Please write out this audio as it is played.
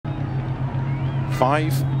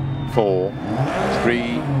5, 4,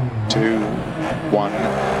 3, 2, 1,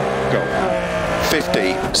 go.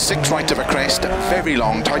 50, 6 right of a crest, very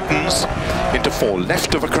long, tightens, into 4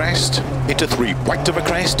 left of a crest, into 3 right of a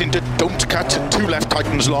crest, into don't cut, 2 left,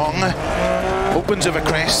 tightens long, opens of a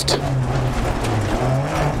crest,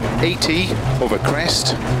 80 over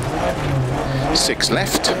crest, 6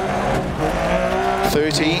 left,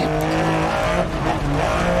 30,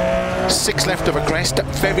 6 left of a crest,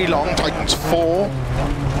 very long, tightens 4,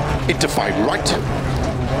 into 5 right,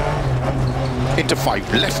 into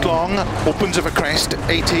 5 left long, opens of a crest,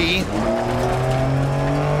 80,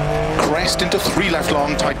 crest into 3 left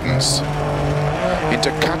long, tightens,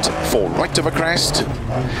 into cut, 4 right of a crest,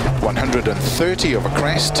 130 of a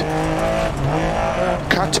crest,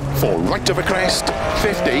 cut, 4 right of a crest,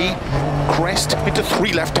 50, crest into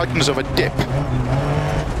 3 left, tightens of a dip,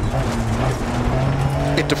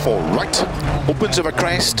 into 4 right, opens of a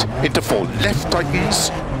crest, into 4 left,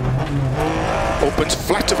 tightens, opens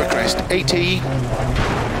flat of a crest, 80,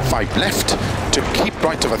 5 left, to keep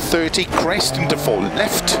right of a 30, crest into 4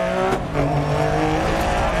 left,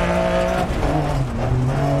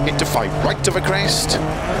 into 5 right of a crest,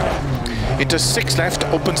 into 6 left,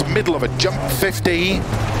 opens middle of a jump, 50,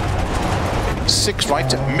 6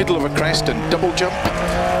 right, middle of a crest and double jump,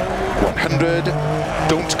 100,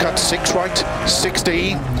 don't cut, 6 right,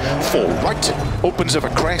 60, 4 right, opens of a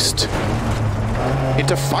crest,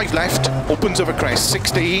 into 5 left, opens of a crest,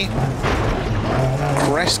 60,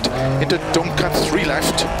 crest, into don't cut, 3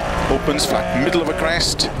 left, opens flat, middle of a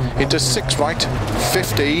crest, into 6 right,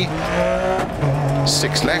 50,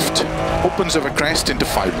 6 left, opens of a crest, into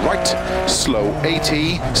 5 right, slow,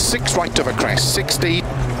 80, 6 right of a crest, 60,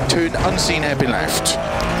 turn unseen hairpin left,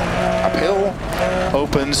 uphill,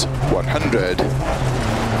 opens, 100,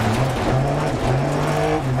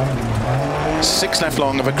 6 left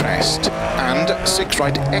long of a crest, and 6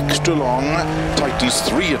 right extra long, tightens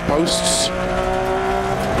 3 at posts,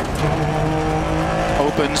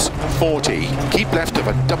 opens 40, keep left of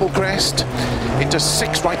a double crest, into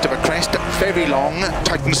 6 right of a crest, very long,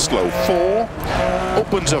 tightens slow, 4,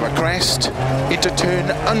 opens of a crest, into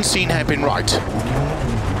turn unseen hairpin right,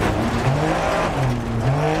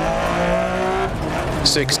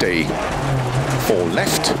 60, 4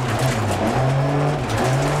 left,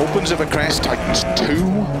 opens of a crest, tightens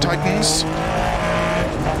 2, tightens,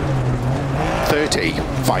 30,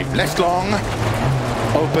 5 left long,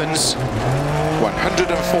 opens,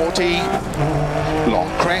 140, long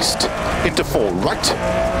crest, into 4 right,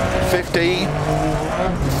 50,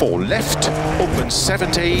 4 left, opens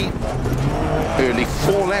 70, early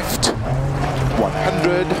 4 left,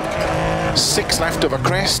 100, 6 left of a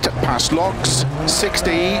crest, past logs,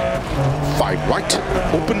 60, 5 right,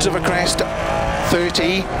 opens of a crest,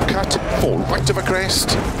 30, cut, 4 right of a crest,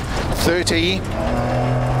 30,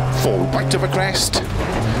 4 right of a crest,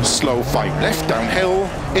 slow 5 left downhill,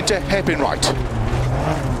 into hairpin right,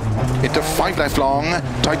 into 5 left long,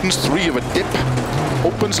 tightens 3 of a dip,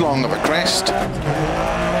 opens long of a crest,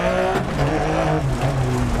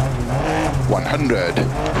 100,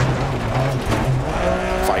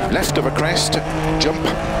 5 left of a crest, jump,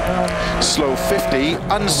 slow 50,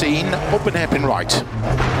 unseen, open hairpin right,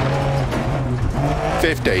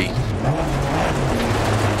 50,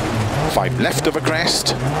 5 left of a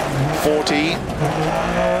crest, 40,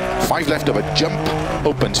 5 left of a jump,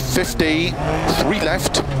 opens 50, 3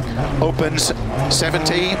 left, opens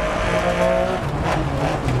 70,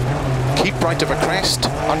 keep right of a crest,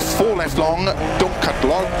 and 4 left long, don't cut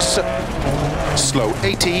logs, slow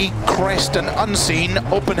 80, crest and unseen,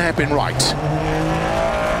 open hairpin right,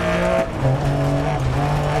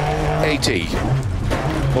 80,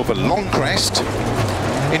 over long crest,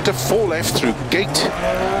 into 4 left through gate,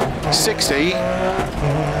 60,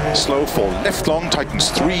 slow 4 left long, tightens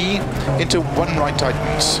 3, into 1 right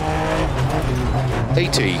tightens,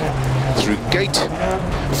 80, through gate,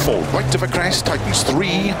 4 right of a crest, tightens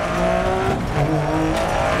 3,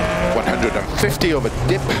 150 over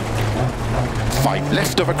dip, 5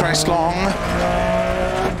 left of a crest long,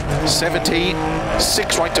 70,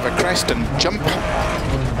 6 right of a crest and jump,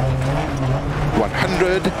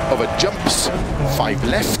 100 over jumps, 5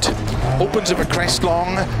 left, opens of a crest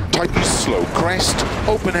long, tightens slow crest,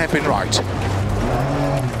 open hairpin right,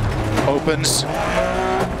 opens,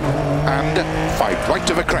 and 5 right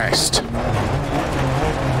of a crest,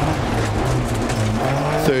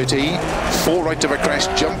 30, 4 right of a crest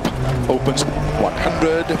jump, opens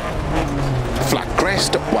 100, flat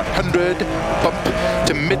crest, 100, bump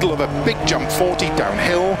to middle of a big jump, 40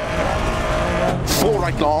 downhill, 4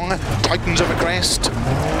 right long, tightens of a crest,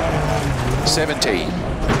 70,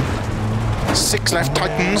 6 left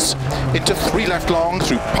tightens, into 3 left long,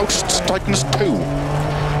 through posts, tightens 2.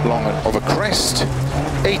 Long and over crest,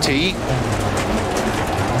 80.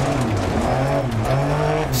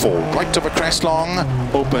 4 right over crest long,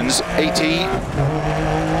 opens 80.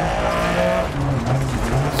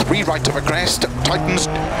 3 right over crest, tightens,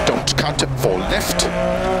 don't cut, 4 left.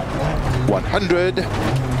 100.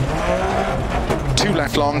 2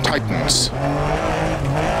 left long, tightens.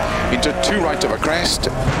 Into 2 right over crest.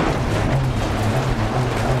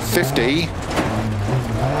 50.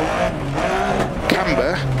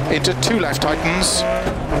 Camber, into 2 left tightens.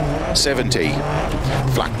 70.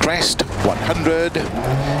 Flat crest, 100.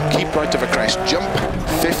 Keep right of a crest, jump,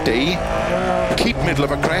 50. Keep middle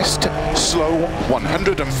of a crest, slow,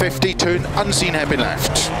 150. Turn unseen hairpin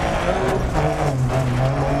left.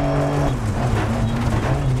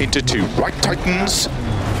 Into 2 right tightens.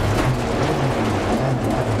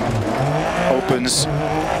 Opens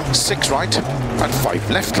 6 right and 5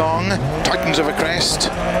 left long. Tightens of a crest.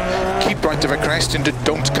 Keep right of a crest into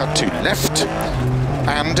don't cut 2 left.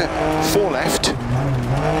 And 4 left.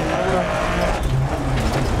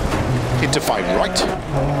 Into 5 right.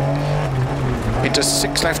 Into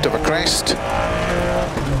 6 left of a crest.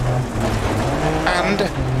 And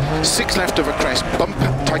 6 left of a crest bump.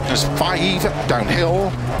 Tightness 5.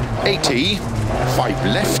 Downhill. 80. 5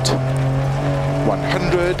 left.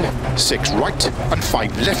 100. 6 right. And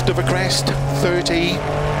 5 left of a crest. 30.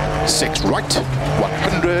 6 right.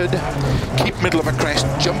 100. Keep middle of a crest.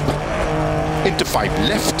 Jump. Into 5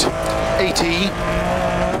 left, 80,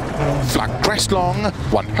 flat crest long,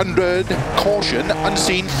 100, caution,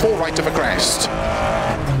 unseen, 4 right of a crest,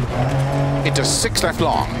 into 6 left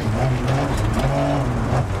long,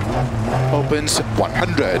 opens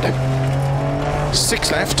 100,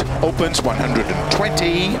 6 left, opens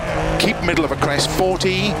 120, keep middle of a crest,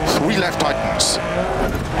 40, 3 left tightens,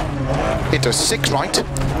 into 6 right,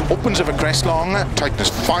 opens of a crest long, tightness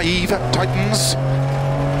 5, tightens,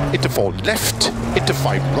 into 4 left, into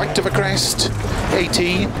 5 right of a crest,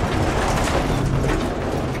 80.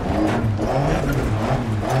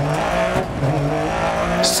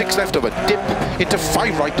 6 left of a dip, into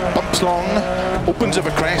 5 right, bumps long, opens of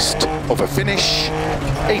a crest, over finish,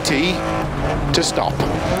 80 to stop.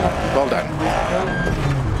 Well done.